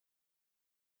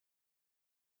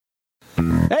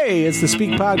Hey, it's the Speak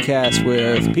Podcast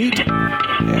with Pete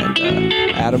and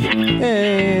Adam.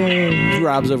 Hey,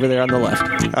 Rob's over there on the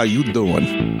left. How you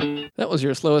doing? That was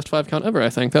your slowest 5 count ever, I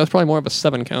think. That was probably more of a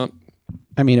 7 count.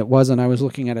 I mean, it wasn't. I was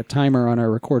looking at a timer on our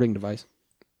recording device.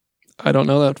 I don't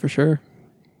know that for sure.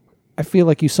 I feel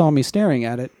like you saw me staring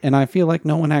at it, and I feel like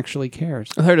no one actually cares.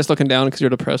 I thought you were just looking down because you're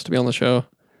depressed to be on the show.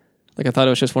 Like, I thought it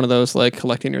was just one of those, like,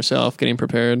 collecting yourself, getting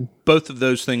prepared. Both of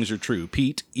those things are true.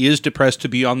 Pete is depressed to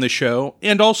be on the show,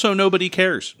 and also nobody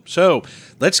cares. So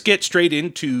let's get straight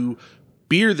into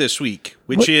beer this week,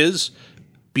 which is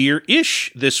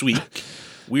beer-ish this week.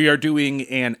 We are doing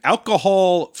an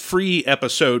alcohol-free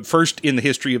episode, first in the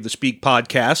history of the Speak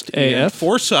Podcast. And AF.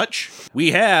 for such,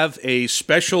 we have a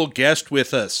special guest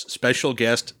with us. Special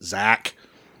guest, Zach.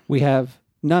 We have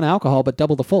none alcohol, but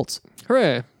double the Fultz.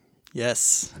 Hooray.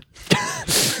 Yes.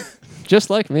 Just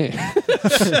like me.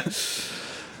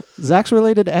 Zach's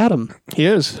related to Adam. He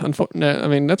is. I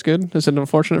mean, that's good. Is it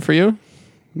unfortunate for you?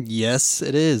 Yes,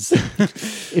 it is.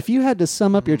 If you had to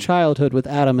sum up your childhood with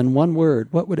Adam in one word,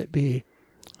 what would it be?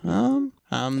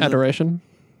 Adoration.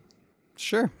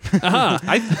 Sure.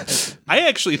 I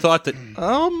actually thought that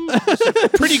was a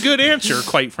pretty good answer,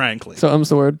 quite frankly. So,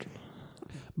 the word.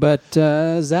 But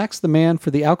Zach's the man for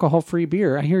the alcohol-free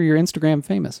beer. I hear you're Instagram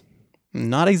famous.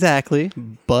 Not exactly,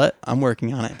 but I'm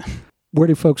working on it. Where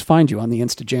do folks find you on the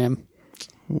Instajam?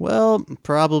 Well,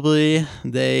 probably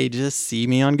they just see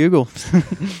me on Google.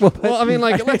 Well, I mean,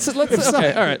 like, let's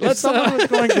okay, all right. If someone was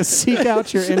going to seek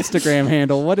out your Instagram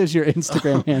handle, what is your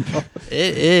Instagram handle?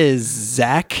 It is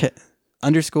Zach_AF.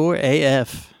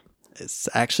 It's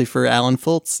actually for Alan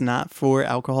Fultz, not for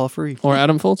alcohol free. Or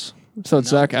Adam Fultz. So it's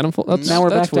Zach Adam Fultz. Now we're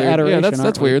that's back to weird. adoration, Yeah, that's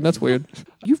aren't we? weird. That's weird.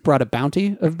 You've brought a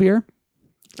bounty of beer.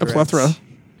 A plethora.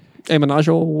 A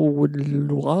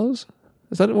menageoise?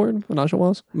 Is that a word?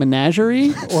 Menageoise?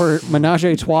 Menagerie or menage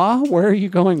a trois? Where are you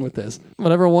going with this?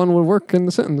 Whatever one would work in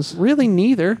the sentence. Really,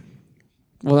 neither.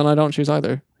 Well, then I don't choose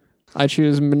either. I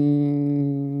choose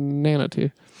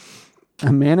manatee.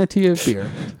 A manatee of beer.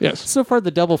 Yes. So far,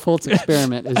 the double Fultz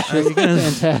experiment is just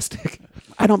fantastic.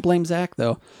 I don't blame Zach,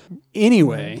 though.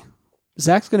 Anyway,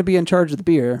 Zach's going to be in charge of the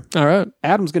beer. All right.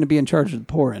 Adam's going to be in charge of the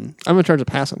pouring I'm in charge of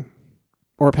passing.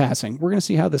 or passing. We're going to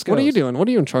see how this goes. What are you doing? What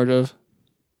are you in charge of?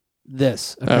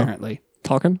 This, apparently.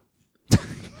 Talking?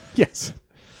 Yes.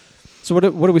 So what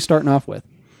are we starting off with?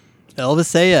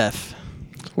 Elvis AF.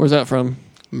 Where's that from?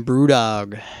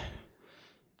 Brewdog.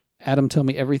 Adam, tell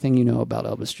me everything you know about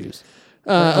Elvis Juice.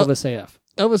 Or Elvis AF.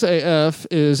 Elvis AF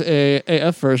is a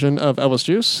AF version of Elvis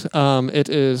Juice. It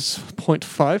is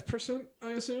 0.5%,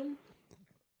 I assume.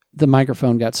 The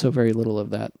microphone got so very little of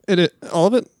that. All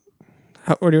of it?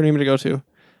 Where do you need me to go to?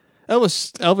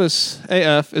 Elvis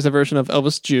AF is a version of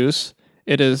Elvis Juice.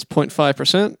 It is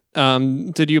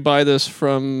 0.5%. Did you buy this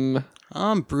from...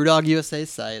 Brewdog USA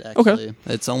site, actually. Okay.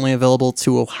 It's only available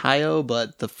to Ohio,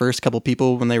 but the first couple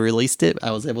people, when they released it,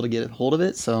 I was able to get a hold of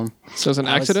it, so... So it's an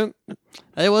accident?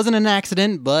 It wasn't an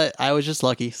accident, but I was just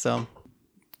lucky, so...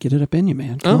 Get it up in you,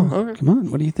 man. Come on. Okay. Come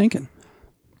on. What are you thinking?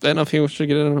 I don't know if you should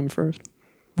get it on him first.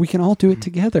 We can all do it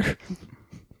together.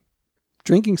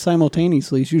 Drinking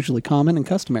simultaneously is usually common and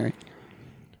customary.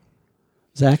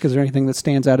 Zach, is there anything that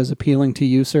stands out as appealing to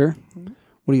you, sir?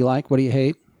 What do you like? What do you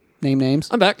hate? Name names.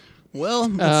 I'm back. Well,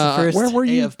 that's the first where were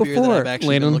you AF beer that before, I've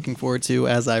actually Landon? been looking forward to,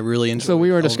 as I really enjoy. So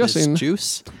we were Elvis discussing-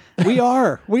 Juice. We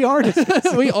are. We We are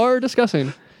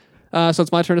discussing. So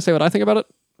it's my turn to say what I think about it?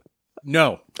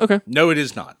 No. Okay. No, it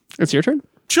is not. It's your turn?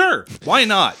 Sure, why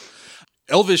not?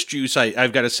 Elvis Juice,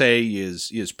 I've got to say,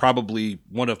 is probably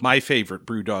one of my favorite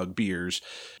Brewdog beers.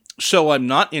 So I'm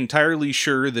not entirely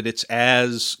sure that it's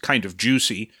as kind of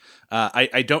juicy.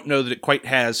 I don't know that it quite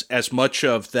has as much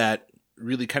of that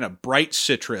really kind of bright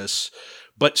citrus,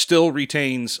 but still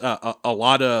retains a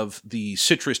lot of the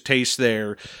citrus taste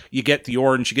there. You get the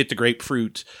orange, you get the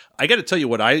grapefruit. I got to tell you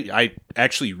what I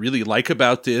actually really like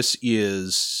about this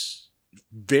is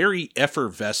very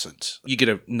effervescent. You get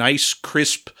a nice,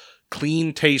 crisp,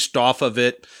 clean taste off of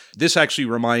it. This actually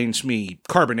reminds me,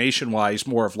 carbonation-wise,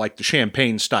 more of like the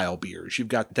champagne-style beers. You've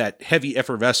got that heavy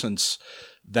effervescence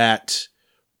that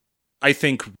I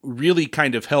think really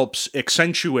kind of helps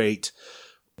accentuate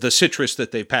the citrus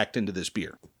that they packed into this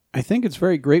beer. I think it's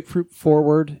very grapefruit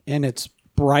forward, and it's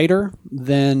brighter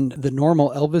than the normal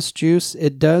Elvis Juice.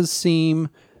 It does seem...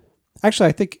 Actually,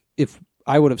 I think if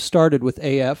I would have started with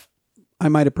AF, I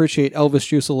might appreciate Elvis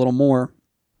Juice a little more,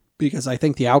 because I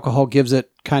think the alcohol gives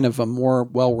it kind of a more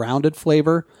well-rounded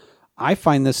flavor. I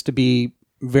find this to be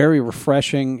very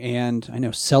refreshing, and I know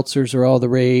seltzers are all the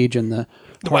rage and the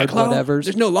hard whatevers.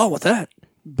 There's no law with that.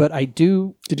 But I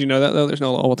do... Did you know that, though? There's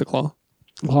no law with the claw.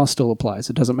 Law still applies.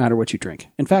 It doesn't matter what you drink.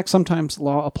 In fact, sometimes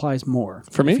law applies more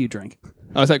For me? if you drink.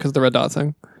 Oh, is that because of the red dot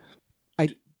thing?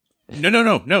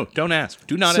 No. Don't ask.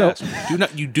 Do not ask. Do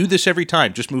not. You do this every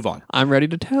time. Just move on. I'm ready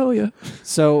to tell you.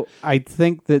 So I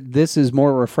think that this is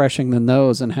more refreshing than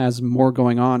those and has more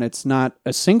going on. It's not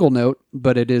a single note,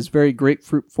 but it is very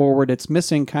grapefruit forward. It's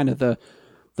missing kind of the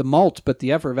malt, but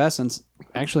the effervescence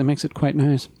actually makes it quite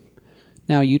nice.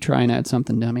 Now you try and add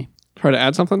something, dummy. Try to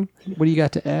add something? What do you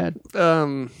got to add?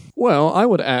 Well, I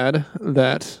would add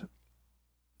that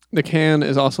the can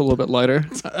is also a little bit lighter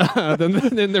than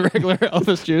the regular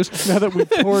Elvis juice. Now that we've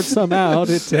poured some out,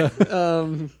 it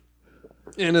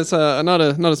And it's not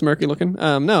as murky looking.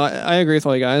 No, I agree with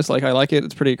all you guys. Like, I like it.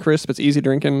 It's pretty crisp. It's easy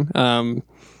drinking.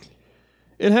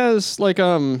 It has like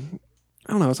I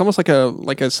don't know. It's almost like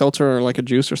a seltzer or like a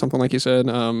juice or something, like you said.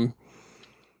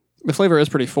 The flavor is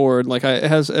pretty forward. Like it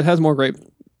has more grape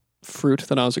fruit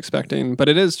than I was expecting, but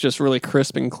it is just really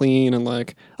crisp and clean. And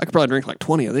like I could probably drink like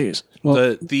 20 of these.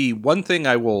 Well, the one thing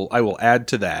I will add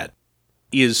to that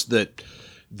is that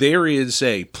there is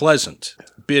a pleasant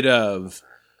bit of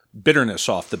bitterness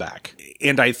off the back,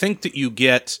 and I think that you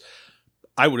get,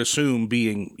 I would assume,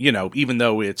 being, even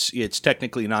though it's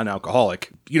technically non-alcoholic,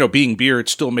 being beer,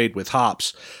 it's still made with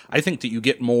hops. I think that you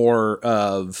get more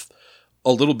of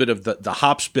a little bit of the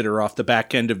hops bitter off the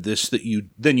back end of this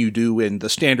than you do in the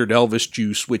standard Elvis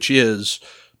juice, which is,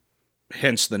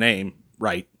 hence the name,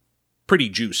 right, pretty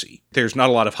juicy. There's not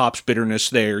a lot of hops bitterness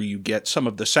there. You get some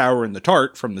of the sour and the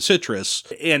tart from the citrus,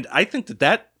 and I think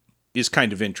that is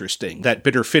kind of interesting, that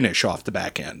bitter finish off the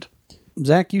back end.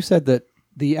 Zach, you said that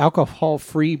the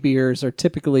alcohol-free beers are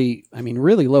typically,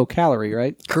 really low calorie,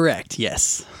 right? Correct,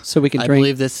 yes. So we can I drink.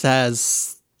 believe this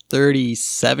has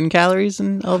 37 calories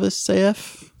in Elvis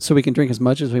AF. So we can drink as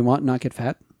much as we want and not get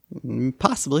fat.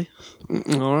 Possibly.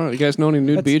 All right, you guys know any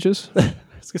nude beaches? I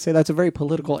was gonna say that's a very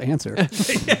political answer.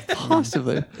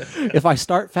 Possibly. If I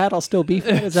start fat, I'll still be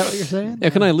fat. Is that what you're saying? Yeah,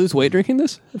 can I lose weight drinking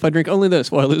this? If I drink only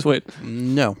this, will I lose weight?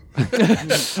 No.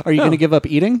 Are you going to give up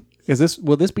eating?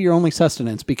 Will this be your only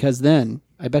sustenance? Because then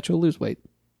I bet you'll lose weight.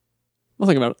 I'll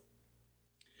think about it.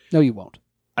 No, you won't.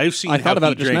 I've seen I how thought about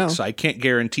he it just drinks. now. I can't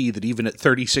guarantee that even at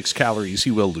 36 calories,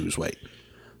 he will lose weight.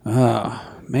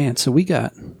 Oh man, so we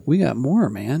got more,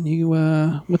 man. You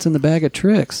what's in the bag of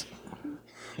tricks?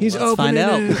 He's Let's find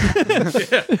out.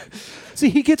 See,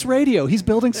 he gets radio. He's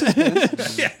building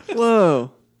suspense.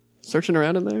 Whoa. Searching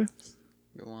around in there?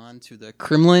 Go on to the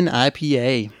Kremlin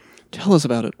IPA. Tell us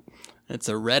about it. It's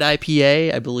a red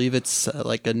IPA. I believe it's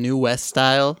like a New West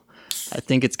style. I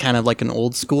think it's kind of like an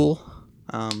old school,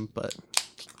 but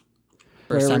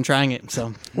first time trying it.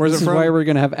 So Where's This it is from? why we're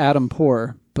gonna have Adam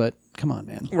pour. But come on,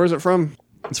 man. Where's it from?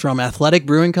 it's from Athletic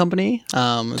Brewing Company. It's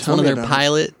Tell one of me their about it.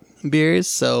 pilot beers.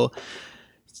 So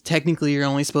technically, you're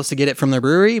only supposed to get it from their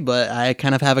brewery, but I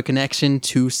kind of have a connection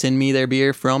to send me their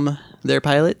beer from their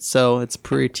pilot. So it's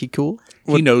pretty cool.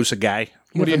 He knows a guy.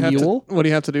 What do you have a have mule? to? What do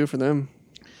you have to do for them?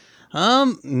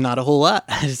 Not a whole lot.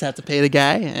 I just have to pay the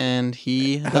guy, and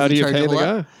he doesn't How do you charge pay a the whole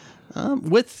lot. guy?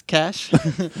 With cash.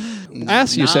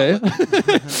 Ass, you Not say?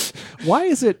 Why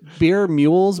is it beer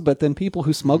mules, but then people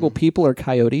who smuggle people are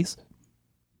coyotes?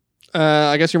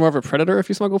 I guess you're more of a predator if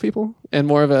you smuggle people, and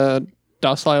more of a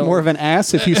docile. More of an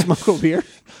ass if you smuggle beer?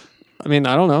 I mean,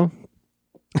 I don't know.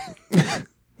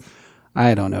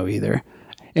 I don't know either.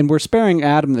 And we're sparing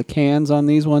Adam the cans on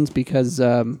these ones because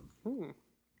I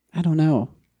don't know.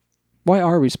 Why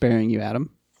are we sparing you, Adam?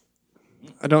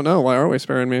 I don't know. Why are we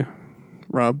sparing me,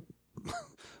 Rob?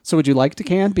 So would you like to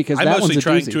can? Because I'm that mostly one's a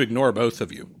trying doozy. to ignore both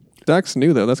of you. That's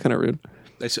new though. That's kind of rude.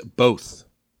 I said both.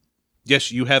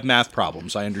 Yes, you have math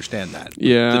problems. I understand that.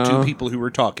 Yeah. The two people who were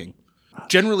talking.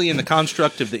 Generally, in the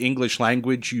construct of the English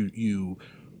language, you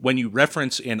when you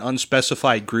reference an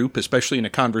unspecified group, especially in a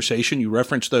conversation, you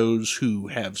reference those who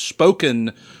have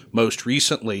spoken most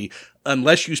recently,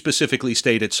 unless you specifically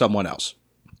state it's someone else.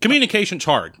 Communication's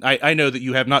hard. I know that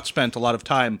you have not spent a lot of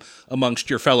time amongst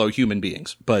your fellow human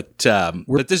beings, but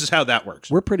this is how that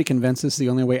works. We're pretty convinced this is the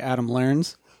only way Adam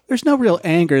learns. There's no real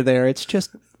anger there. It's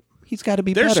just he's got to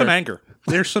be There's better. some anger.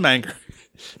 There's some anger.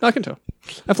 I can tell.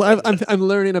 I'm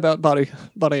learning about body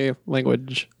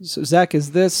language. So Zach,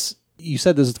 is this? You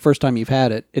said this is the first time you've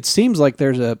had it. It seems like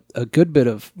there's a good bit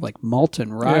of like malt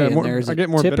and rye Yeah, in more- there. Is I it get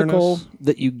more typical bitterness.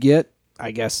 that you get? I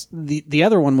guess the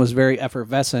other one was very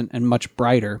effervescent and much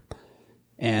brighter,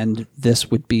 and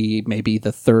this would be maybe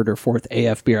the third or fourth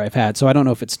AF beer I've had. So I don't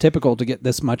know if it's typical to get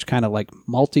this much kind of like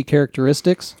malty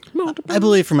characteristics. I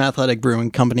believe from Athletic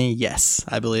Brewing Company, yes.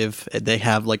 I believe they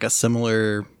have like a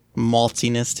similar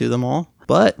maltiness to them all.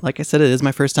 But like I said, it is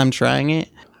my first time trying it.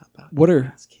 What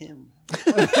are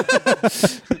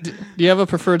Do you have a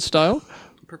preferred style?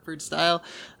 Preferred style?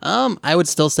 I would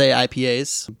still say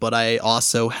IPAs, but I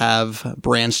also have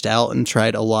branched out and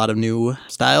tried a lot of new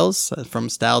styles, from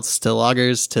stouts to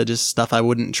lagers to just stuff I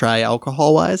wouldn't try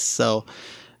alcohol-wise. So,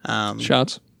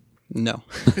 Shots. no.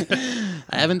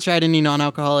 I haven't tried any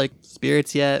non-alcoholic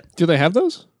spirits yet. Do they have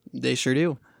those? They sure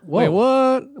do. Wait,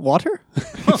 what? Water?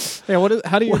 Yeah. What is?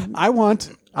 How do you? I want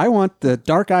the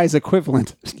Dark Eyes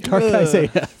equivalent. Dark Eyes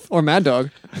AF. Or Mad Dog?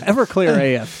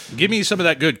 Everclear AF. Give me some of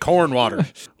that good corn water.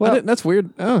 Well, that's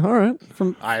weird. Oh, all right.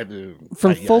 From I do.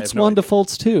 Fultz 1 to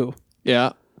Fultz 2.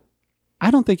 Yeah.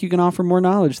 I don't think you can offer more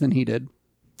knowledge than he did.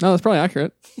 No, that's probably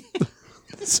accurate.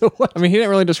 So what? I mean, he didn't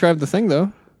really describe the thing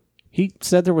though. He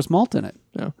said there was malt in it.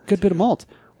 No. Good bit of malt.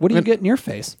 What do you get in your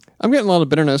face? I'm getting a lot of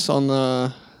bitterness on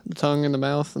the tongue and the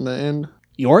mouth and the end.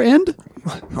 Your end?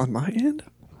 On my end?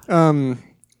 Kind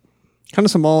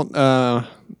of some malt,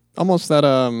 almost that,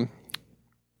 kind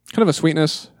of a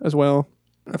sweetness as well,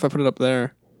 if I put it up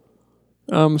there.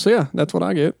 So yeah, that's what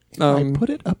I get. I put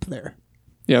it up there.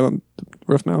 Yeah,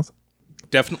 rough mouth.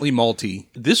 Definitely malty.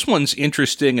 This one's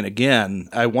interesting, and again,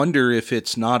 I wonder if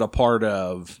it's not a part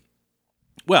of.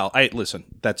 Well, listen.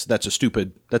 That's a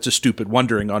stupid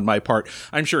wondering on my part.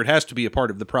 I'm sure it has to be a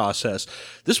part of the process.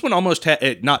 This one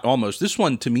not almost. This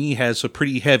one to me has a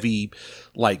pretty heavy,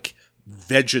 like,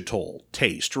 vegetal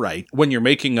taste, right? When you're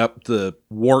making up the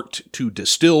wort to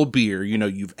distill beer,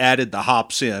 you've added the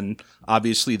hops in.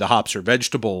 Obviously, the hops are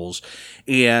vegetables,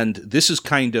 and this is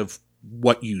kind of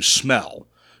what you smell.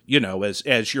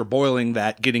 As you're boiling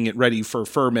that, getting it ready for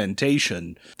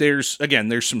fermentation, there's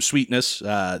some sweetness,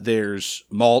 there's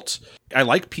malt. I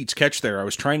like Pete's catch there. I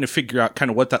was trying to figure out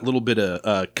kind of what that little bit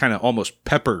of kind of almost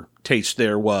pepper taste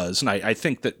there was, and I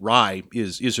think that rye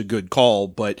is a good call,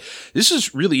 but this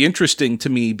is really interesting to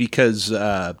me because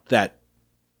that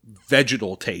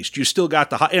vegetal taste, you still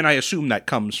got and I assume that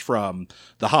comes from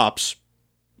the hops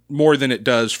more than it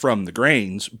does from the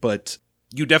grains, but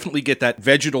you definitely get that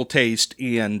vegetal taste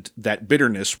and that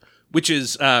bitterness, which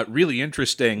is really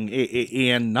interesting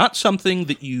and not something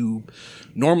that you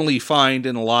normally find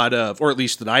in a lot of, or at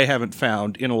least that I haven't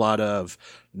found in a lot of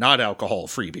not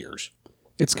alcohol-free beers.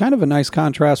 It's kind of a nice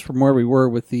contrast from where we were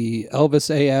with the Elvis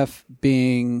AF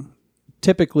being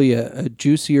typically a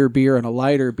juicier beer and a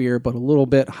lighter beer, but a little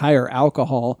bit higher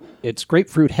alcohol. It's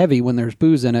grapefruit heavy when there's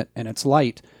booze in it, and it's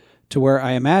light, to where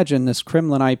I imagine this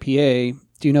Kremlin IPA.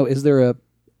 Do you know, is there a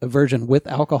version with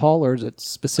alcohol, or is it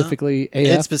specifically AF?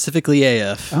 It's specifically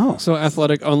AF. Oh. So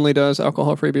Athletic only does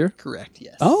alcohol-free beer? Correct,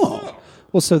 yes. Oh.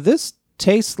 Well, so this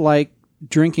tastes like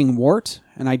drinking wort,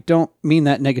 and I don't mean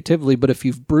that negatively, but if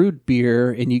you've brewed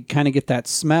beer and you kind of get that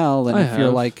smell, and if you're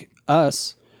like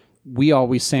us, we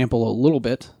always sample a little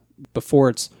bit before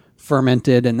it's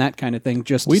fermented and that kind of thing,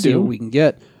 just to see what we can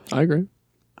get. I agree.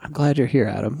 I'm glad you're here,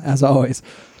 Adam, as always.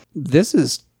 This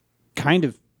is kind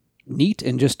of neat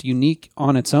and just unique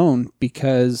on its own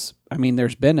because, I mean,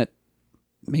 there's been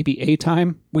maybe a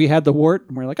time we had the wort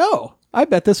and we're like, oh, I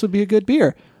bet this would be a good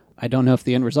beer. I don't know if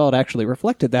the end result actually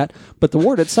reflected that, but the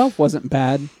wort itself wasn't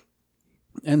bad.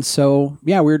 And so,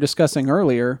 yeah, we were discussing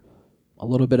earlier a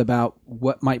little bit about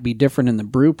what might be different in the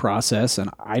brew process, and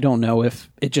I don't know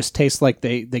if it just tastes like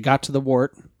they got to the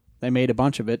wort, they made a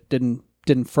bunch of it, didn't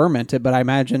ferment it, but I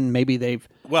imagine maybe they've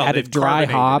added dry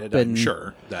hop it, I'm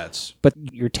sure that's. But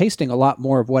you're tasting a lot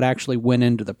more of what actually went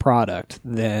into the product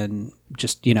than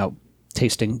just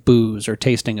tasting booze or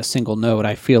tasting a single note.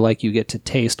 I feel like you get to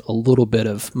taste a little bit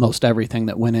of most everything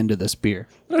that went into this beer.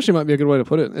 That actually might be a good way to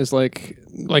put it. Is like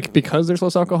because there's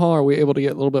less alcohol, are we able to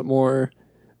get a little bit more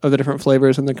of the different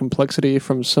flavors and the complexity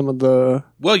from some of the?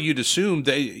 Well, you'd assume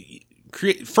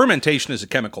fermentation is a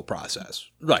chemical process,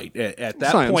 right? At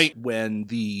that Science. point, when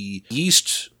the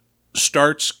yeast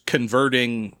starts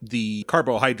converting the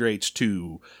carbohydrates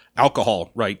to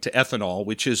alcohol, right, to ethanol,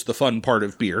 which is the fun part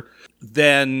of beer,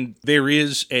 then there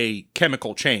is a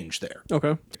chemical change there.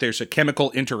 Okay. There's a chemical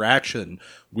interaction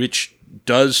which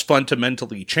does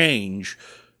fundamentally change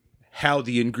how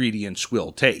the ingredients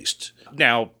will taste.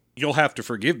 Now, you'll have to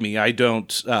forgive me. I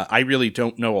really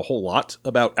don't know a whole lot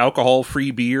about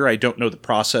alcohol-free beer. I don't know the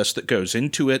process that goes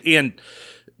into it. And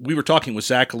we were talking with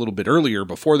Zach a little bit earlier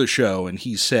before the show, and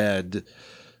he said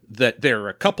that there are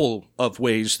a couple of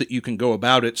ways that you can go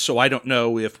about it. So I don't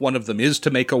know if one of them is to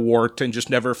make a wort and just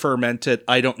never ferment it.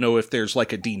 I don't know if there's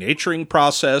like a denaturing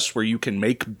process where you can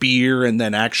make beer and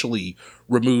then actually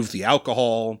remove the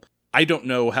alcohol. I don't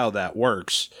know how that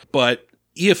works, but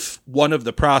if one of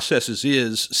the processes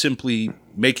is simply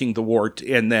making the wort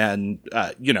and then,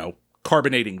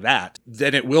 carbonating that,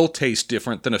 then it will taste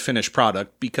different than a finished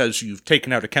product because you've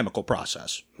taken out a chemical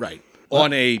process, right?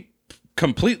 On a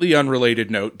completely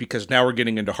unrelated note, because now we're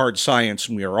getting into hard science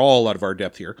and we are all out of our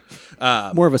depth here.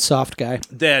 More of a soft guy.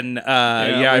 Then, we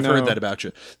I've heard know. that about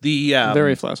you. The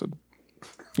Very flaccid.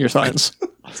 Your science.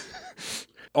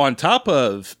 on top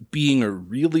of being a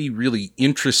really, really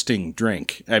interesting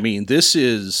drink, I mean, this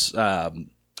is, I'm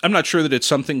not sure that it's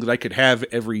something that I could have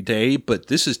every day, but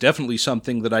this is definitely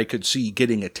something that I could see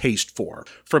getting a taste for.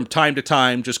 From time to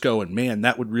time, just going, man,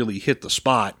 that would really hit the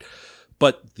spot.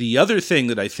 But the other thing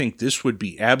that I think this would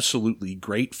be absolutely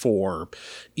great for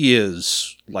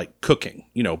is like cooking,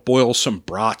 boil some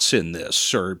brats in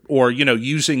this or,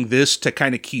 using this to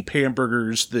kind of keep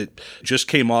hamburgers that just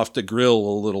came off the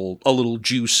grill a little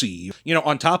juicy,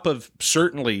 on top of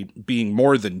certainly being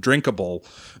more than drinkable.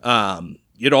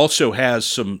 It also has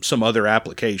some other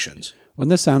applications. Well,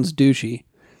 this sounds douchey,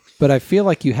 but I feel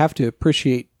like you have to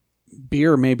appreciate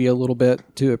beer maybe a little bit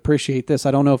to appreciate this.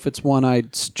 I don't know if it's one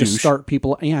I'd just start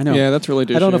people. Yeah, I know. Yeah, that's really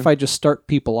douchey. I don't know if I just start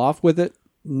people off with it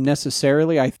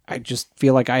necessarily. I just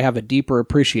feel like I have a deeper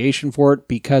appreciation for it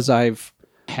because I've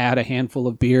had a handful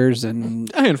of beers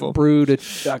and A handful. brewed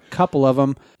a couple of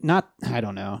them. I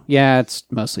don't know. Yeah, it's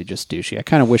mostly just douchey. I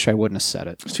kind of wish I wouldn't have said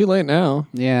it. It's too late now.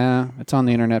 Yeah, it's on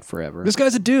the internet forever. This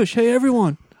guy's a douche. Hey,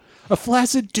 everyone. A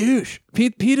flaccid douche.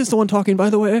 Pete is the one talking, by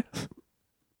the way.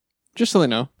 Just so they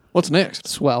know. What's next?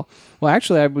 Swell. Well,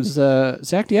 actually, I was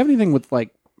Zach. Do you have anything with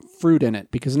like fruit in it?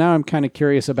 Because now I'm kind of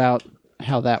curious about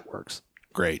how that works.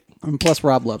 Great. And plus,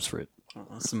 Rob loves fruit.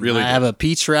 Awesome. Really I have a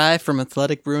peach rye from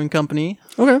Athletic Brewing Company.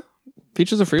 Okay.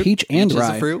 Peach is a fruit. Peach and Peach is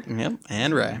rye. a fruit. Yep,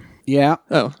 and rye. Yeah.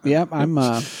 Oh. Yep. I'm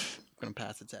I'm gonna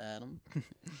pass it to Adam.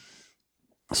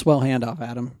 swell handoff,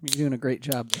 Adam. You're doing a great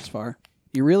job thus far.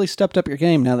 You really stepped up your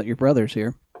game now that your brother's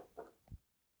here.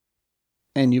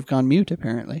 And you've gone mute,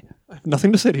 apparently. I have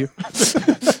nothing to say to you.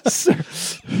 Sir.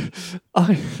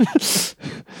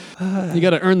 You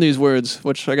got to earn these words,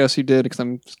 which I guess you did because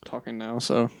I'm talking now.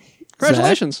 So,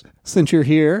 congratulations. Since you're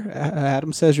here,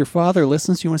 Adam says your father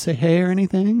listens. Do you want to say hey or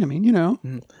anything? I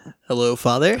mean, Hello,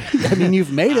 Father. I mean,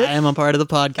 you've made I it. am a part of the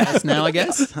podcast now, I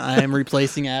guess. I am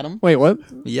replacing Adam. Wait, what?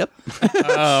 Yep.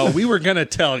 We were going to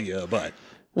tell you, but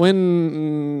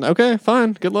When? Okay,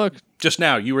 fine. Good luck. just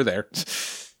now you were there.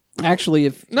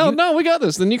 Actually, No, we got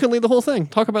this. Then you can lead the whole thing.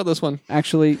 Talk about this one.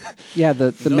 Actually, yeah,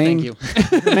 the No, main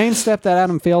thank you. the main step that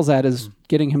Adam fails at is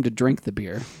getting him to drink the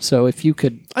beer. So if you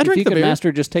could beer.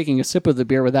 master just taking a sip of the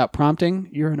beer without prompting,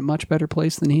 you're in a much better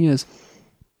place than he is.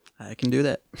 I can do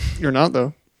that. You're not,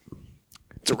 though.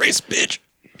 It's a race, bitch.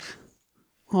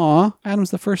 Aw,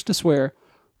 Adam's the first to swear.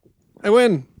 I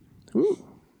win.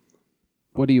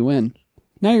 What do you win?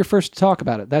 Now you're first to talk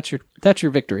about it. That's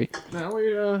your victory. Now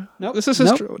we, Nope. This is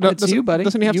his Nope. It's you, buddy.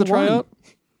 Doesn't he have You to try won. out?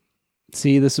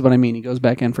 See, this is what I mean. He goes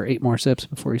back in for 8 more sips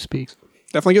before he speaks.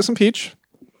 Definitely get some peach.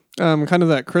 Kind of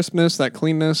that crispness, that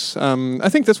cleanness. I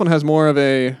think this one has more of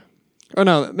a... Oh,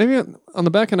 no. Maybe on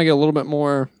the back end I get a little bit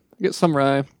more... I get some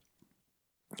rye.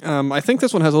 I think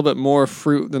this one has a little bit more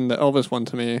fruit than the Elvis one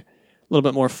to me. A little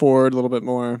bit more forward, a little bit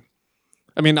more...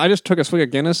 I mean, I just took a swig of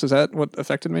Guinness. Is that what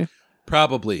affected me?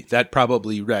 Probably. That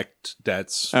probably wrecked.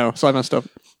 That's... Oh, so I messed up.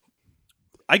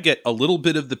 I get a little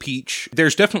bit of the peach.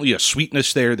 There's definitely a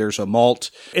sweetness there. There's a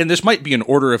malt. And this might be an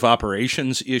order of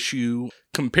operations issue.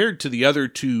 Compared to the other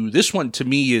two, this one to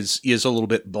me is a little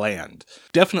bit bland.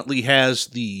 Definitely has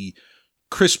the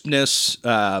crispness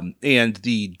and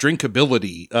the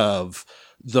drinkability of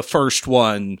the first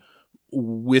one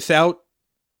without,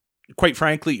 quite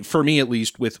frankly, for me at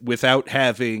least, without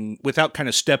kind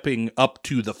of stepping up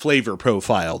to the flavor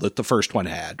profile that the first one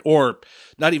had, or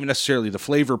not even necessarily the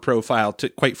flavor profile, to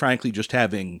quite frankly just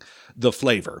having the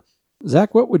flavor.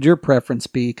 Zach, what would your preference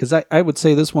be? Because I would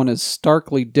say this one is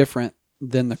starkly different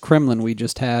than the Kremlin we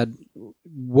just had.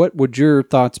 What would your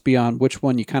thoughts be on which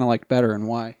one you kind of liked better and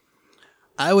why?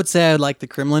 I would say I would like the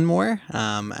Kremlin more,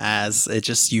 as it's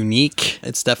just unique.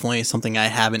 It's definitely something I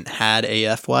haven't had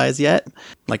AF-wise yet.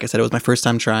 Like I said, it was my first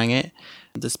time trying it.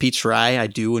 This peach rye I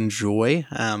do enjoy.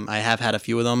 I have had a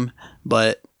few of them,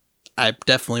 but I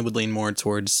definitely would lean more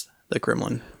towards the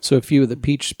Kremlin. So a few of the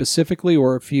peach specifically,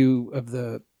 or a few of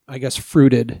the, I guess,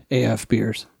 fruited AF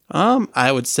beers?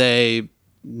 I would say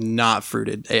not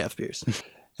fruited AF beers.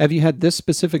 Have you had this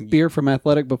specific beer from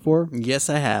Athletic before? Yes,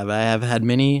 I have. I have had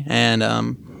many, and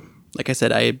like I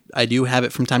said, I do have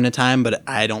it from time to time, but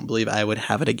I don't believe I would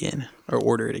have it again or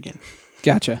order it again.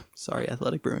 Gotcha. Sorry,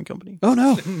 Athletic Brewing Company. Oh,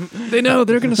 no. They know.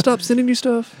 They're going to stop sending you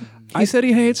stuff. He said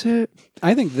he hates it.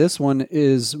 I think this one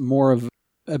is more of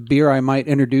a beer I might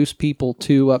introduce people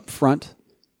to up front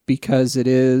because it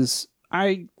is,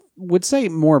 I would say,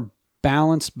 more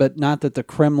balanced, but not that the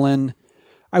Kremlin...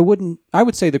 I would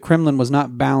say the Kremlin was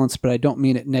not balanced, but I don't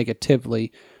mean it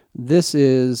negatively. This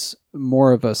is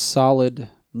more of a solid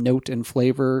note and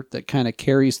flavor that kind of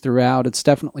carries throughout. It's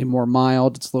definitely more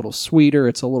mild. It's a little sweeter.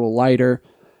 It's a little lighter.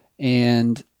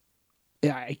 And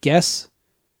yeah, I guess,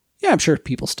 yeah, I'm sure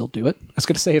people still do it. I was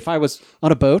going to say if I was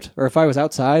on a boat or if I was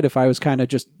outside, if I was kind of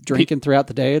just drinking throughout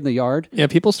the day in the yard. Yeah,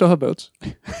 people still have boats.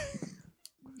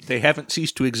 They haven't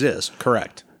ceased to exist.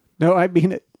 Correct. No, I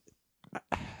mean it.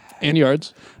 And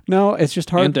yards. No, it's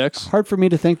just hard. And decks. Hard for me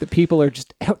to think that people are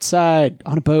just outside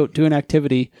on a boat doing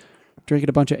activity, drinking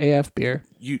a bunch of AF beer.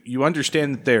 You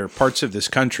understand that there are parts of this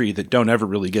country that don't ever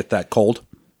really get that cold.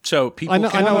 So people I know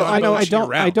what you're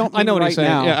right saying.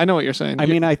 now. Yeah, I know what you're saying. I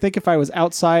mean, I think if I was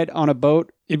outside on a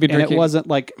boat You'd be and it drinking. wasn't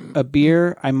like a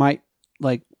beer, I might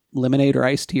like lemonade or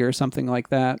iced tea or something like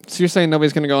that. So you're saying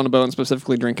nobody's going to go on a boat and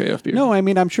specifically drink AF beer? No, I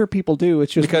mean, I'm sure people do.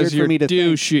 It's just because weird you're for me to think.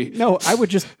 douchey. No, I would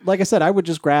just, like I said, I would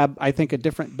just grab, I think, a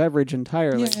different beverage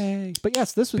entirely. Yay. But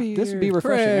yes, this would be refreshing.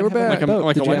 Hooray, I'd we're have it on back. a boat.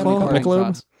 Like a Did you have White any Claw, parting Michelob?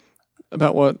 thoughts?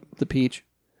 About what? The peach.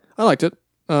 I liked it.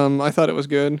 I thought it was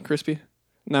good, crispy,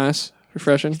 nice,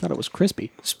 refreshing. I thought it was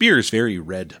crispy. Spear is very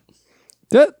red.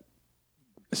 That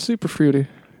super fruity.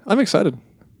 I'm excited,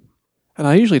 and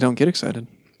I usually don't get excited.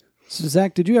 So,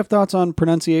 Zach, did you have thoughts on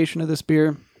pronunciation of this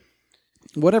beer?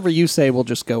 Whatever you say, we'll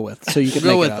just go with. So you can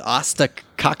Go make with it up.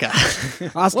 Astakaka.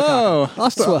 Whoa,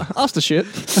 Asta shit.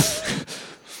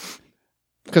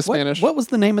 Because Spanish. What was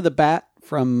the name of the bat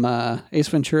from Ace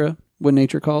Ventura, When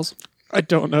Nature Calls? I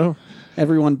don't know.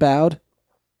 Everyone bowed.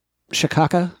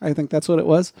 Shikaka, I think that's what it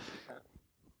was.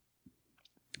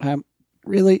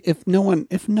 Really, if no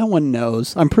one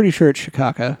knows, I'm pretty sure it's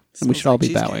Shikaka, and we should all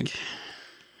be bowing.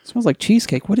 It smells like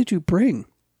cheesecake. What did you bring?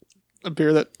 A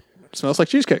beer that smells like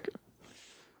cheesecake.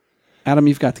 Adam,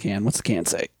 you've got the can. What's the can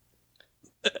say?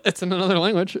 It's in another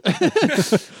language.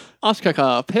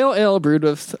 Astakaka, pale ale brewed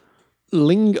with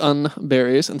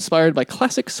lingonberries, inspired by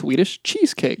classic Swedish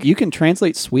cheesecake. You can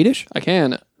translate Swedish? I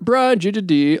can. Bra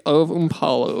GDD of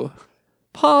Umpalo.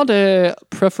 Pas de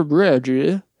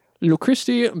preferable.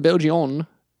 Lucristi Belgian.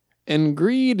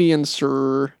 Ingredients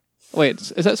are...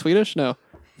 Wait, is that Swedish? No.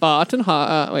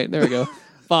 Wait, there we go.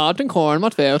 Vattenkorn,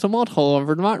 matvel, tomat,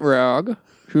 havre, matrög,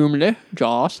 humle,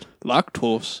 jost,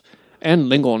 lactose,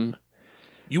 and lingon.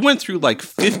 You went through like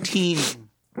 15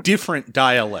 different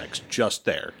dialects just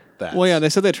there. Well, yeah, they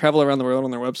said they travel around the world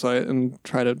on their website and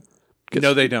try to get...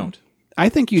 No, they don't. I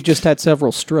think you just had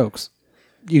several strokes.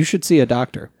 You should see a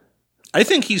doctor. I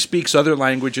think he speaks other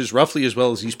languages roughly as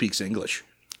well as he speaks English.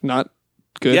 Not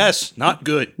good. Yes, not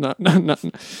good. Not.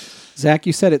 Zach,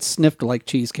 you said it sniffed like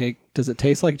cheesecake. Does it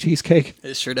taste like cheesecake?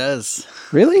 It sure does.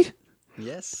 Really?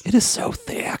 Yes. It is so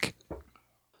thick.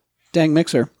 Dang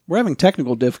Mixer, we're having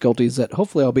technical difficulties that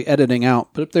hopefully I'll be editing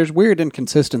out, but if there's weird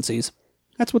inconsistencies,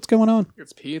 that's what's going on.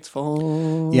 It's Pete's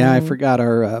fault. Yeah, I forgot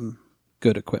our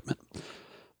good equipment.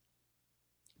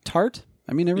 Tart?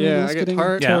 I mean, everyone's I get getting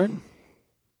tart. Yeah. tart.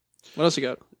 What else you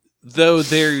got? Though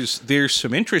there's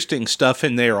some interesting stuff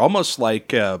in there, almost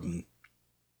like Vanilla?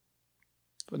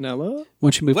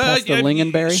 Once you move past the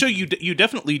lingonberry. So you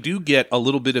definitely do get a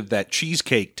little bit of that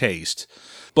cheesecake taste,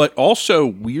 but also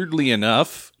weirdly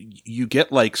enough, you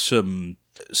get like some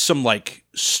like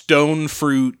stone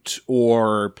fruit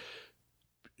or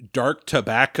dark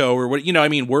tobacco or what, I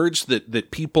mean, words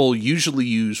that people usually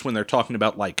use when they're talking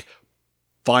about like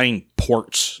fine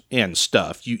ports and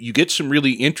stuff. You get some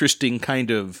really interesting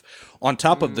kind of, on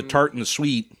top of the tart and the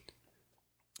sweet,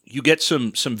 you get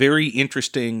some very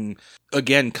interesting,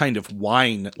 again, kind of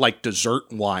wine, like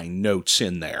dessert wine notes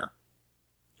in there.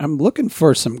 I'm looking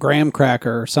for some graham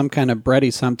cracker or some kind of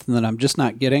bready something that I'm just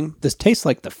not getting. This tastes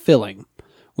like the filling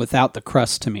without the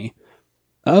crust to me.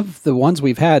 Of the ones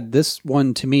we've had, this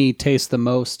one to me tastes the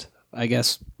most, I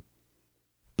guess,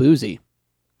 boozy.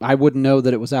 I wouldn't know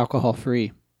that it was alcohol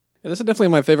free. Yeah, this is definitely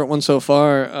my favorite one so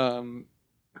far. I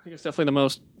think it's definitely the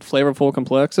most flavorful,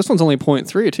 complex. This one's only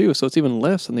 0.3 too, so it's even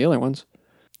less than the other ones.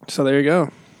 So there you go.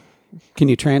 Can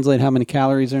you translate how many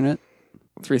calories are in it?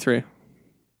 3.3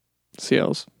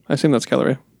 CLs. I assume that's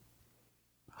calorie.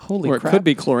 Holy Or crap. it could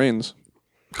be chlorines.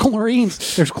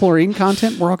 Chlorines. There's chlorine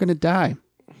content. We're all going to die.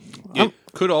 It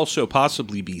could also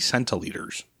possibly be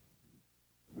centiliters.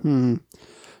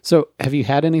 So have you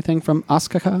had anything from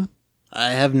Astakaka?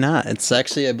 I have not. It's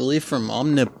actually, I believe, from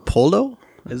Omnipolo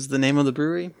is the name of the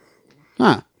brewery.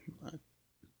 Huh. This is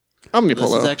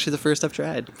Omnipolo. actually the first I've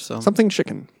tried. So Something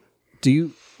chicken.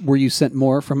 Were you sent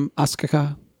more from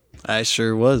Astakaka? I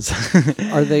sure was.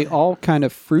 Are they all kind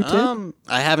of fruited?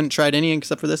 I haven't tried any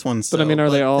except for this one. So, I mean, are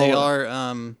they all- They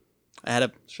are. I had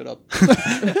a shut up.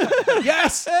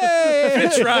 Yes,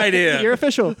 fits right in. You're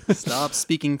official. Stop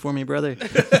speaking for me, brother.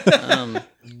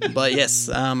 But yes,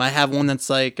 I have one that's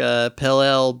like a pale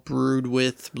ale brewed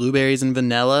with blueberries and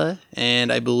vanilla,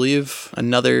 and I believe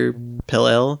another pale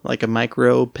ale, like a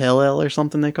micro pale ale or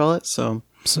something they call it. So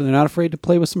they're not afraid to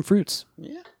play with some fruits.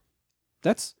 yeah,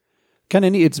 That's kind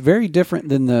of neat. It's very different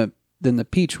than the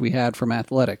peach we had from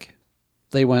Athletic.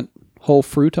 They went whole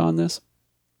fruit on this,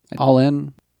 all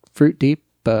in, fruit deep,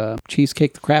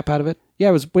 cheesecake the crap out of it. Yeah,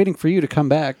 I was waiting for you to come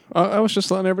back. I was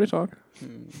just letting everybody talk.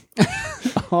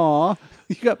 Aw,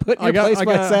 you got put in your place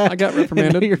by Zach. I got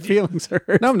reprimanded. And now your feelings are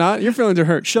hurt. No, I'm not. Your feelings are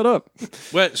hurt. Shut up.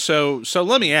 Well, so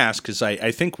let me ask, because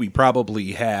I think we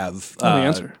probably have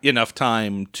answer. enough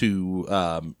time to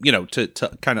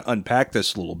to kind of unpack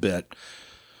this a little bit.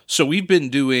 So we've been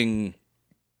doing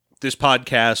this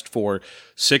podcast for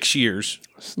 6 years.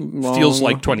 Feels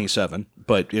like 27,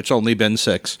 but it's only been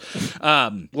 6.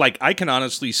 Like, I can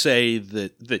honestly say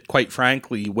that quite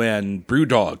frankly, when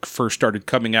Brewdog first started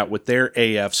coming out with their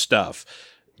AF stuff,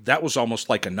 that was almost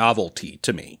like a novelty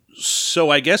to me. So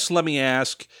I guess let me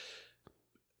ask,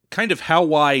 kind of how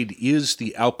wide is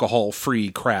the alcohol-free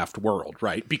craft world,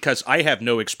 right? Because I have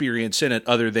no experience in it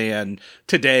other than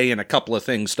today and a couple of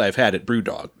things that I've had at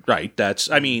Brewdog, right?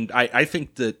 I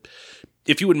think that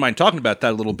if you wouldn't mind talking about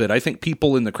that a little bit, I think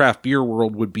people in the craft beer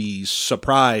world would be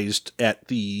surprised at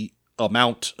the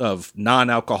amount of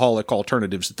non-alcoholic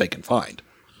alternatives that they can find.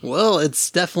 well,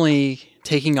 it's definitely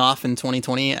taking off in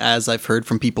 2020, as I've heard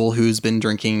from people who's been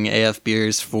drinking AF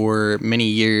beers for many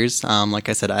years. Like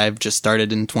I said, I've just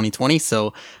started in 2020,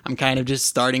 so I'm kind of just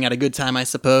starting at a good time, I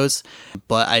suppose.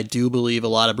 But I do believe a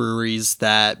lot of breweries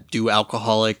that do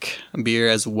alcoholic beer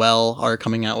as well are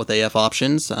coming out with AF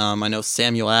options. I know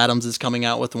Samuel Adams is coming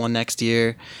out with one next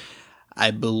year.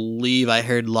 I believe I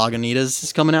heard Lagunitas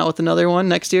is coming out with another one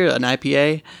next year, an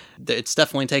IPA. It's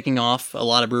definitely taking off. A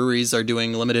lot of breweries are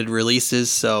doing limited releases,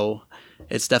 so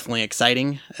it's definitely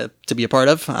exciting to be a part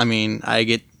of. I mean, I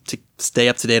get to stay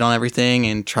up to date on everything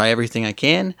and try everything I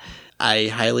can. I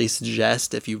highly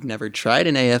suggest, if you've never tried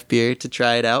an AF beer, to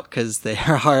try it out, because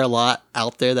there are a lot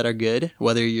out there that are good,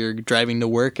 whether you're driving to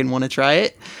work and want to try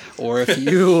it, or if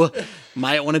you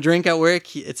might want to drink at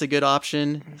work, it's a good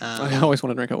option. I always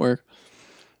want to drink at work.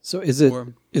 So is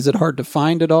it hard to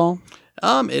find at all?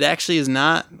 It actually is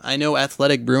not. I know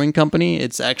Athletic Brewing Company.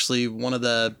 It's actually one of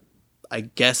the, I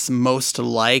guess, most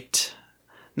liked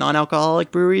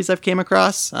non-alcoholic breweries I've came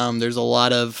across. There's a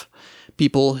lot of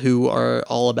people who are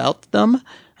all about them,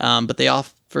 but they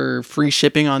offer free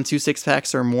shipping on 2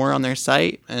 6-packs or more on their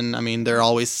site. And I mean, they're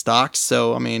always stocked.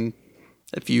 So, I mean,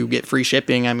 if you get free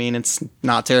shipping, I mean, it's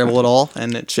not terrible at all,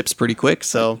 and it ships pretty quick.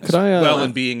 So, Could I?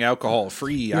 And being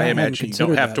alcohol-free, I imagine you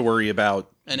don't have to worry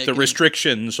about the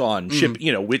restrictions on ship,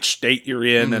 which state you're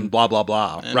in and blah, blah,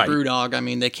 blah. And right. Brewdog, I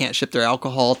mean, they can't ship their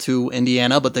alcohol to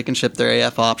Indiana, but they can ship their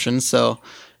AF options. So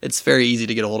it's very easy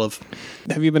to get a hold of.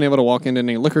 Have you been able to walk into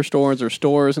any liquor stores or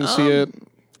stores and see it?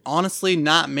 Honestly,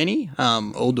 not many.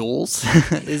 O'Doul's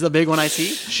is a big one I see.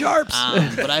 Sharps.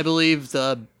 But I believe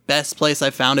the best place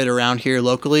I found it around here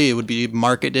locally, it would be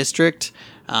Market District,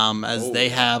 as they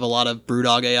have a lot of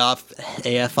Brewdog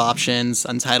AF options.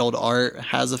 Untitled Art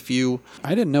has a few. I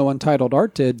didn't know Untitled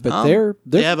Art did, but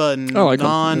They have a like them.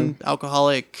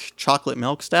 non-alcoholic chocolate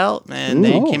milk stout, and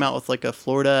they came out with like a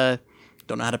Florida,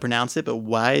 don't know how to pronounce it, but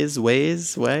Wise.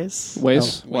 Weiss? Weiss.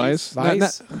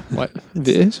 What?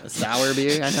 This? A sour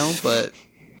beer, I know, but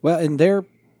Well, and they're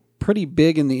pretty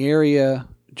big in the area,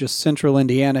 just central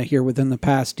Indiana here within the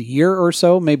past year or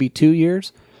so, maybe 2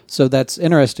 years. So that's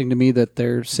interesting to me that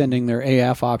they're sending their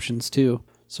AF options too.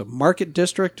 So Market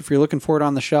District, if you're looking for it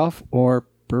on the shelf, or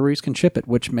breweries can ship it,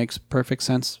 which makes perfect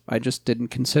sense. I just didn't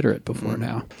consider it before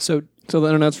now. So the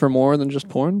internet's for more than just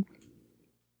porn?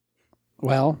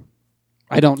 well,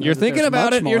 I don't know. You're that thinking there's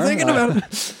about much it. You're more. thinking about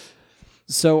it.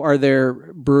 So are there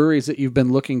breweries that you've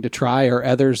been looking to try, or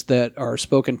others that are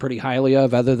spoken pretty highly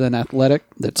of other than Athletic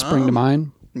that spring to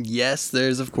mind? yes,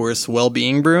 there's of course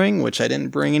Wellbeing Brewing, which I didn't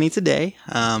bring any today,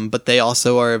 but they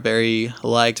also are a very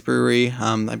liked brewery.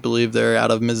 I believe they're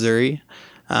out of Missouri,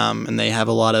 and they have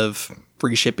a lot of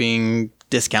free shipping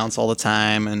discounts all the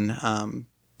time, and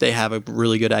they have a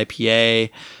really good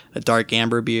IPA, a dark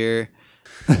amber beer.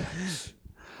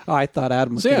 Oh, I thought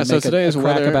Adam was So, yeah, going to so make today's a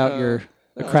crack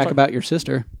weather, about your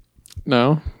sister.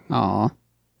 No. Aw.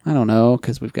 I don't know,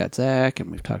 because we've got Zach, and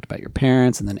we've talked about your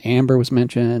parents, and then Amber was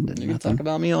mentioned, and You can nothing. talk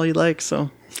about me all you like, so.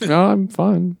 No, I'm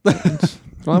fine. I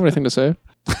don't have anything to say.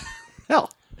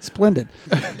 Hell, splendid.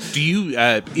 Do you,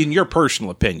 in your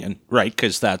personal opinion, right,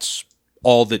 because that's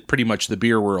all that pretty much the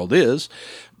beer world is.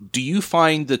 Do you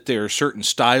find that there are certain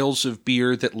styles of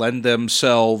beer that lend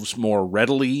themselves more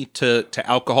readily to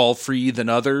alcohol-free than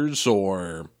others,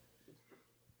 or?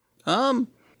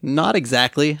 Not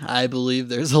exactly. I believe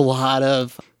there's a lot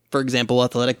of, for example,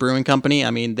 Athletic Brewing Company.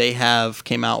 I mean, they have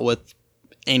came out with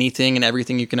anything and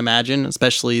everything you can imagine,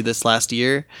 especially this last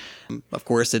year. Of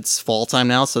course, it's fall time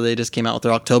now, so they just came out with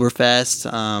their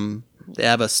Oktoberfest. They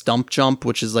have a Stump Jump,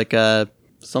 which is like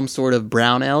some sort of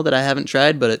brown ale that I haven't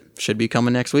tried, but it should be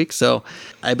coming next week. So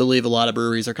I believe a lot of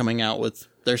breweries are coming out with,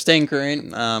 they're staying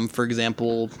current. For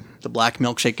example, the Black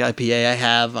Milkshake IPA I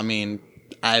have, I mean,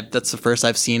 that's the first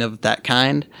I've seen of that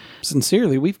kind.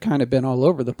 Sincerely, we've kind of been all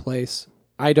over the place.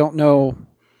 I don't know.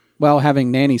 Well,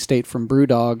 having Nanny State from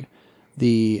Brewdog,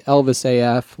 the Elvis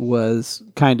AF was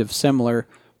kind of similar.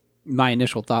 My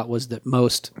initial thought was that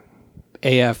most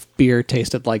AF beer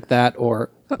tasted like that, or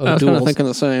I was kind of O'Doul's. thinking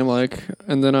the same, like,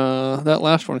 and then that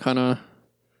last one kind of,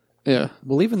 yeah.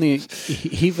 Well, even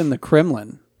the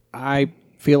Kremlin, I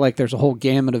feel like there's a whole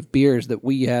gamut of beers that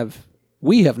we have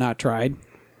not tried,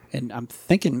 and I'm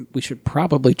thinking we should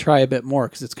probably try a bit more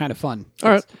because it's kind of fun. All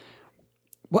right.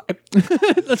 What?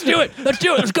 Let's do it. Let's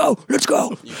do it. Let's go. Let's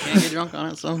go. You can't get drunk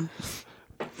on it, so.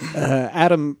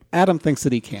 Adam thinks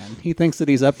that he can. He thinks that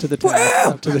he's up to the task,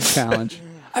 up to the challenge.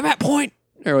 I'm at point.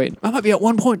 Or wait, I might be at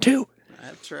 1.2.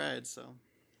 I've tried, so.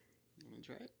 You wanna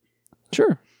try it?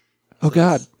 Sure. Oh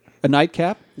God, a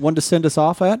nightcap, one to send us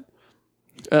off at.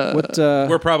 What?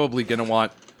 We're probably going to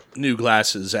want new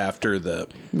glasses after the...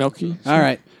 Milky. All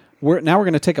right, we're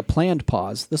going to take a planned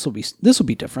pause. This will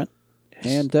be different,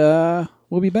 and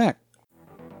we'll be back.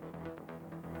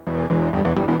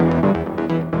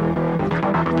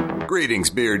 Greetings,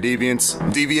 beer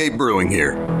deviants. Deviate Brewing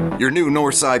here. Your new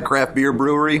Northside craft beer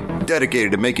brewery,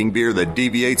 dedicated to making beer that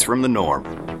deviates from the norm.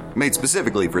 Made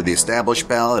specifically for the established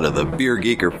palate of the beer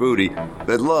geek or foodie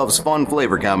that loves fun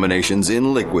flavor combinations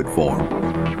in liquid form.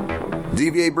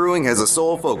 Deviate Brewing has a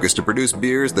sole focus to produce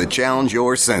beers that challenge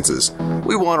your senses.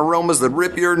 We want aromas that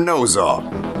rip your nose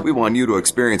off. We want you to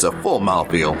experience a full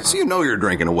mouthfeel so you know you're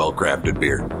drinking a well-crafted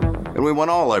beer. And we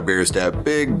want all our beers to have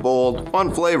big, bold,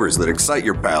 fun flavors that excite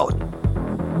your palate.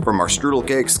 From our Strudel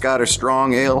Cake Scottish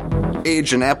Strong Ale,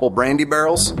 aged in apple brandy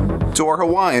barrels, to our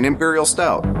Hawaiian Imperial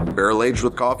Stout, barrel-aged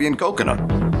with coffee and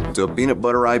coconut, to a peanut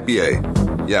butter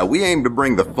IPA. Yeah, we aim to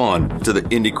bring the fun to the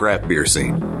indie craft beer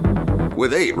scene.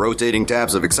 With 8 rotating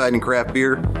taps of exciting craft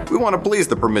beer, we want to please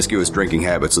the promiscuous drinking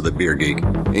habits of the beer geek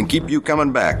and keep you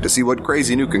coming back to see what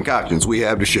crazy new concoctions we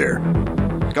have to share.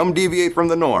 Come deviate from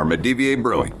the norm at Deviate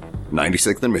Brewing,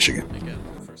 96th in Michigan.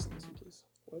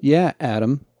 Yeah,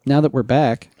 Adam. Now that we're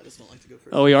back.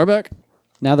 Oh, we are back?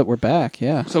 Now that we're back,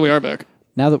 yeah. So we are back.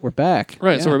 Now that we're back.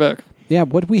 Right, yeah. so we're back. Yeah,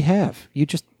 what do we have?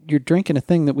 You're drinking a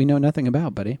thing that we know nothing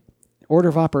about, buddy. Order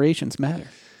of operations matter.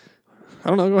 I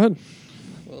don't know, go ahead.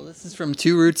 Well, this is from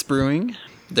Two Roots Brewing.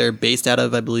 They're based out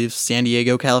of, I believe, San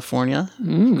Diego, California.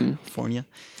 California.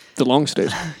 The long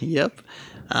state. Yep.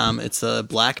 It's a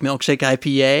black milkshake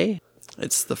IPA.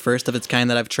 It's the first of its kind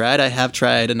that I've tried. I have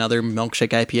tried another milkshake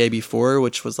IPA before,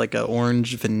 which was like a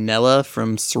orange vanilla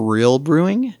from Surreal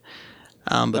Brewing.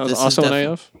 But That was this also is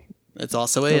an AF? It's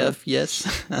also AF,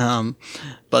 yes.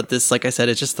 But this, like I said,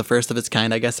 it's just the first of its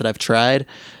kind, I guess, that I've tried.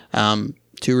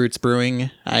 Two Roots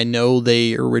Brewing. I know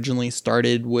they originally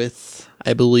started with,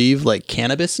 I believe, like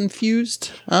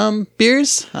cannabis-infused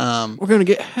beers. We're going to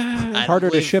get... Harder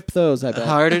to ship those, I bet.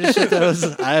 Harder to ship those.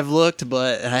 I've looked,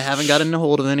 but I haven't gotten a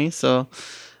hold of any, so...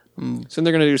 So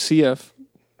they're going to do CF.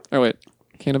 Oh, wait.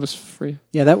 Cannabis free?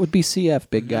 Yeah, that would be CF,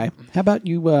 big guy. How about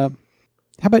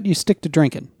you stick to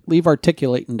drinking? Leave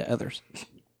articulating to others.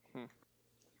 What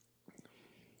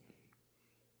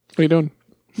are you doing?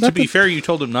 To be fair, you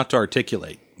told him not to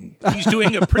articulate. He's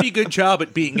doing a pretty good job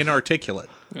at being inarticulate.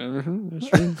 That's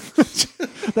true.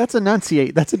 That's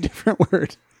enunciate. That's a different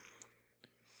word.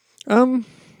 I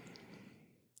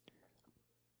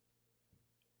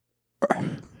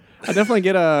definitely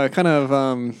get a kind of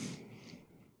I'm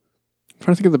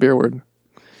trying to think of the beer word.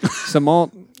 Some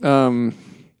malt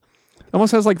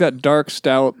almost has like that dark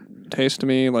stout taste to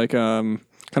me, like it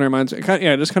just kind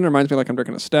of reminds me like I'm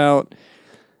drinking a stout.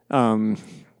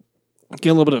 Get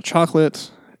a little bit of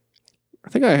chocolate. I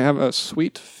think I have a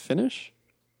sweet finish.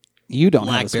 You don't have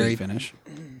a Blackberry. sweet finish.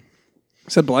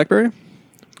 It said blackberry?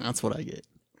 That's what I get.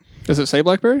 Does it say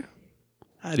blackberry?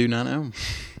 I do not know.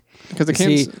 Because the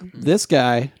See, can this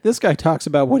guy talks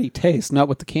about what he tastes, not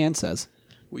what the can says.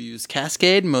 We use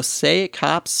Cascade, Mosaic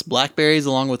hops, blackberries,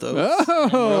 along with oats,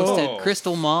 and roasted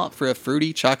crystal malt for a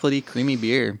fruity, chocolatey, creamy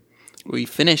beer. We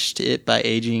finished it by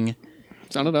aging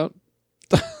sound it out.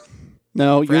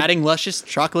 No, For adding luscious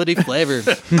chocolatey flavor.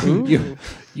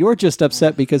 you're just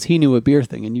upset because he knew a beer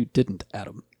thing and you didn't,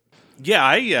 Adam. Yeah,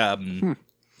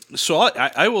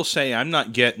 I will say I'm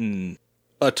not getting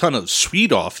a ton of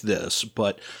sweet off this,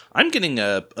 but I'm getting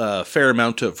a fair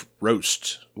amount of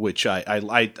roast, which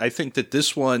I think that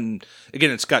this one,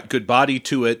 again, it's got good body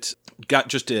to it, got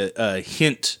just a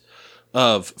hint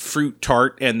of fruit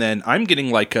tart, and then I'm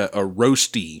getting like a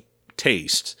roasty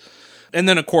taste. And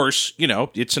then, of course,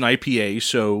 it's an IPA,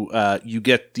 so you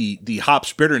get the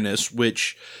hops bitterness,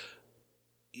 which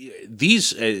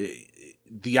the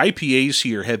IPAs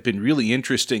here have been really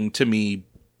interesting to me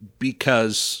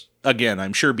because, again,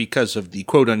 I'm sure because of the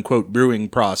quote-unquote brewing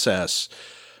process,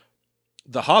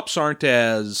 the hops aren't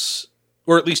as,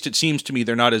 or at least it seems to me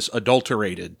they're not as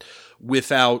adulterated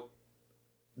without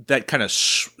that kind of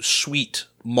sweet,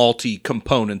 malty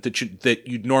component that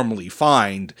you'd normally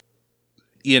find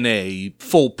in a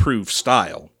foolproof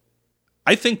style.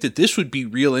 I think that this would be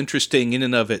real interesting in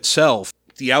and of itself.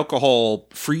 The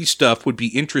alcohol-free stuff would be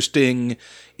interesting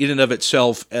in and of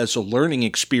itself as a learning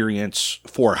experience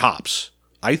for hops.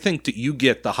 I think that you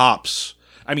get the hops,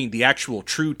 the actual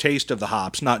true taste of the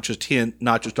hops, not just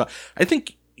I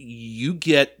think you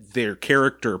get their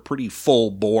character pretty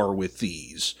full bore with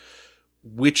these,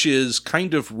 which is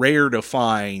kind of rare to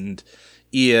find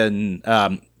in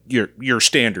your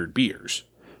standard beers.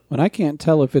 When I can't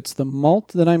tell if it's the malt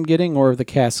that I'm getting or the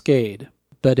Cascade,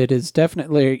 but it is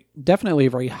definitely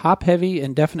very hop heavy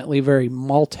and definitely very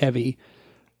malt heavy.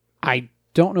 I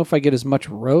don't know if I get as much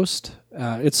roast.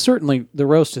 It's certainly, the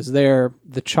roast is there.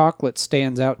 The chocolate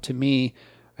stands out to me.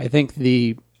 I think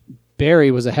the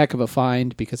berry was a heck of a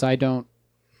find because I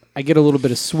get a little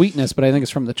bit of sweetness, but I think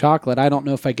it's from the chocolate. I don't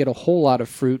know if I get a whole lot of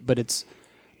fruit, but it's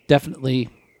definitely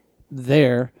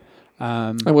there.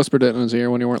 I whispered it in his ear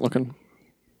when you weren't looking.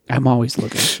 I'm always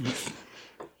looking.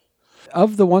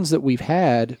 Of the ones that we've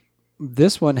had,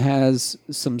 this one has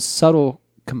some subtle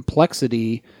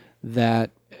complexity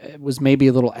that was maybe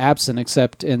a little absent,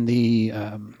 except in the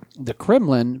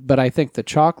Kremlin. But I think the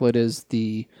chocolate is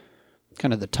the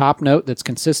kind of the top note that's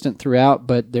consistent throughout.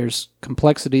 But there's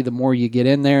complexity the more you get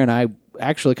in there, and I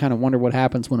actually kind of wonder what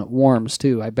happens when it warms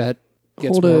too. I bet it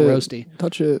gets more roasty.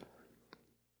 Touch it.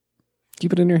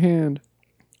 Keep it in your hand.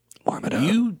 Warm it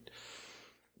up.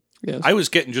 Yes. I was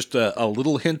getting just a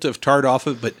little hint of tart off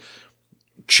of it, but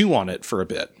chew on it for a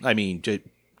bit.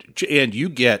 And you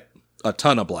get a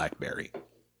ton of blackberry.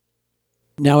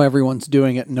 Now everyone's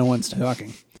doing it and no one's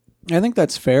talking. I think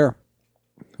that's fair.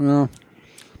 Well,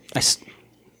 I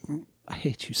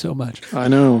hate you so much. I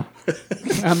know.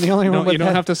 I'm the only one with you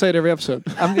don't have to say it every episode.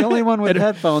 I'm the only one with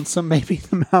headphones, so maybe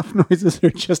the mouth noises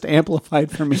are just amplified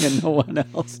for me and no one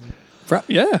else.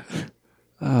 Yeah.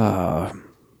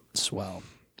 Swell.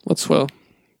 What's swell?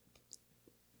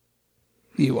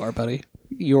 You are, buddy.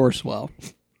 You're swell.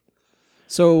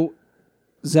 So,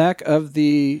 Zach, of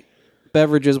the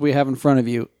beverages we have in front of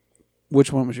you,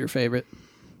 which one was your favorite?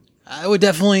 I would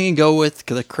definitely go with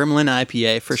the Kremlin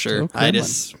IPA for sure. Kremlin.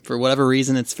 For whatever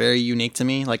reason, it's very unique to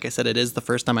me. Like I said, it is the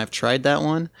first time I've tried that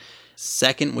one.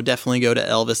 Second would definitely go to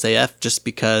Elvis AF just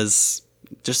because...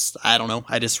 I don't know.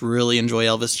 I just really enjoy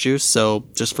Elvis juice. So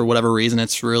just for whatever reason,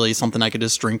 it's really something I could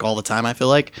just drink all the time, I feel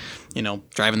like.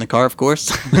 Driving the car, of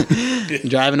course.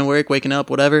 Driving to work, waking up,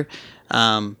 whatever.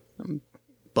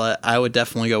 But I would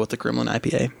definitely go with the Kremlin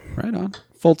IPA. Right on.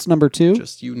 Fultz number 2.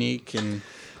 Just unique and...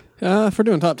 For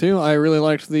doing top 2, I really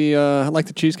liked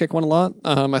the cheesecake one a lot.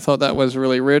 I thought that was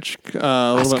really rich,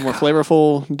 a little bit more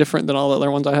flavorful, different than all the other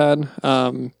ones I had.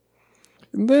 And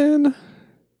then...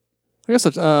 I guess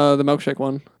the milkshake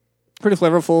one. Pretty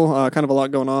flavorful, kind of a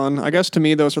lot going on. I guess to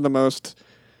me, those are the most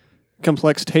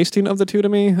complex tasting of the two to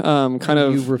me.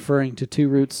 You referring to Two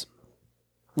Roots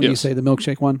when you say the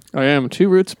milkshake one? I am. Two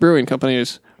Roots Brewing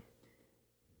Company's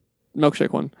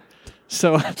milkshake one.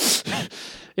 So, I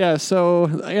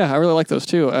really like those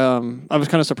too. I was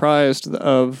kind of surprised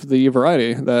of the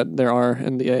variety that there are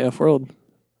in the AF world.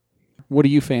 What do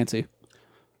you fancy?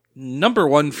 Number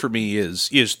one for me is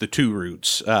the Two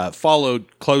Roots,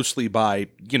 followed closely by,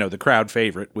 the crowd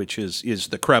favorite, which is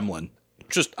the Kremlin.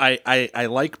 Just, I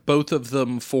like both of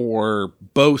them for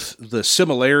both the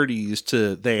similarities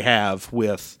they have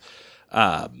with,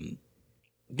 again,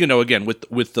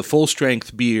 with the full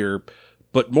strength beer,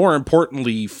 but more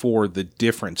importantly for the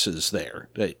differences there.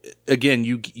 Again,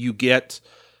 you get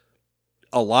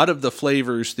a lot of the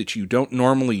flavors that you don't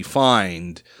normally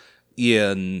find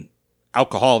in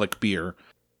alcoholic beer.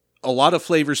 A lot of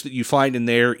flavors that you find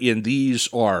in these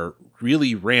are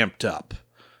really ramped up.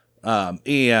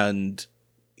 And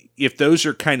if those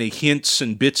are kind of hints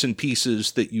and bits and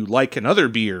pieces that you like in other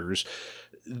beers,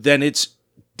 then it's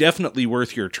definitely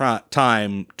worth your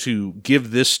time to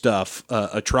give this stuff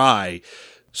a try.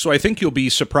 So I think you'll be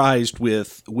surprised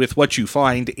with what you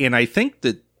find, and I think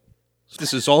that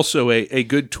this is also a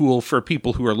good tool for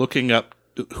people who are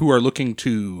looking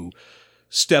to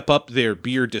step up their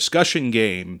beer discussion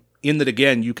game, in that,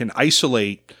 again, you can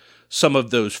isolate some of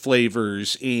those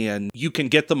flavors and you can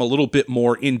get them a little bit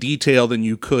more in detail than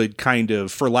you could kind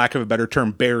of, for lack of a better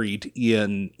term, buried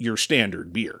in your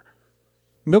standard beer.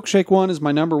 Milkshake 1 is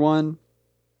my number 1.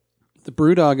 The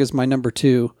Brewdog is my number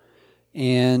 2.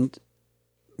 And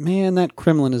man, that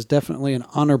Kremlin is definitely an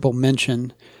honorable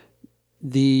mention.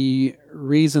 The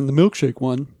reason the Milkshake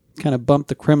 1 kind of bumped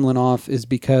the Kremlin off is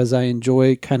because I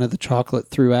enjoy kind of the chocolate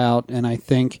throughout, and I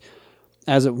think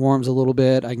as it warms a little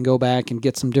bit, I can go back and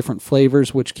get some different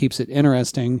flavors, which keeps it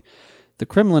interesting. The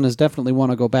Kremlin is definitely one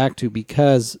to go back to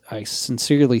because I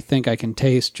sincerely think I can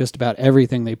taste just about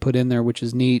everything they put in there, which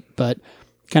is neat. But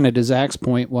kind of to Zach's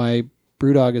point, why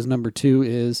Brewdog is number 2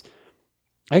 is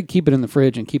I could keep it in the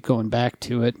fridge and keep going back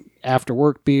to it. After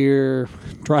work beer,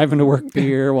 driving to work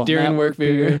beer, while During at work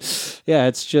beer. Yeah,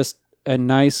 it's just a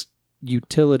nice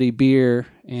utility beer.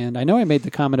 And I know I made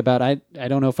the comment about I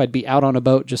don't know if I'd be out on a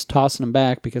boat just tossing them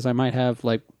back because I might have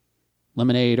like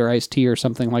lemonade or iced tea or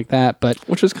something like that. But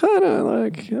Which is kind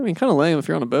of kind of lame if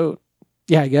you're on a boat.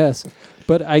 yeah, I guess.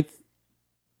 But I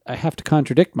have to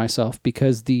contradict myself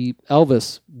because the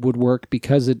Elvis would work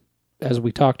because it, as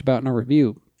we talked about in our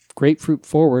review, grapefruit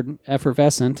forward,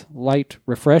 effervescent, light,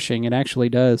 refreshing. It actually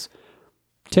does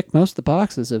tick most of the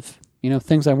boxes of,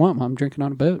 things I want while I'm drinking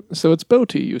on a boat. So it's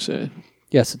boaty, you say?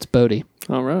 Yes, it's Bodie.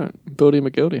 All right. Bodie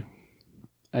McGody.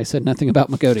 I said nothing about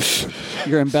McGody.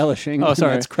 You're embellishing. Oh,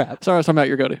 sorry. That's crap. Sorry, I was talking about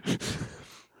your goatee.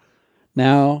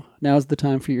 Now's the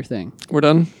time for your thing. We're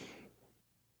done?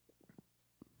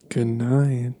 Good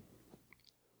night.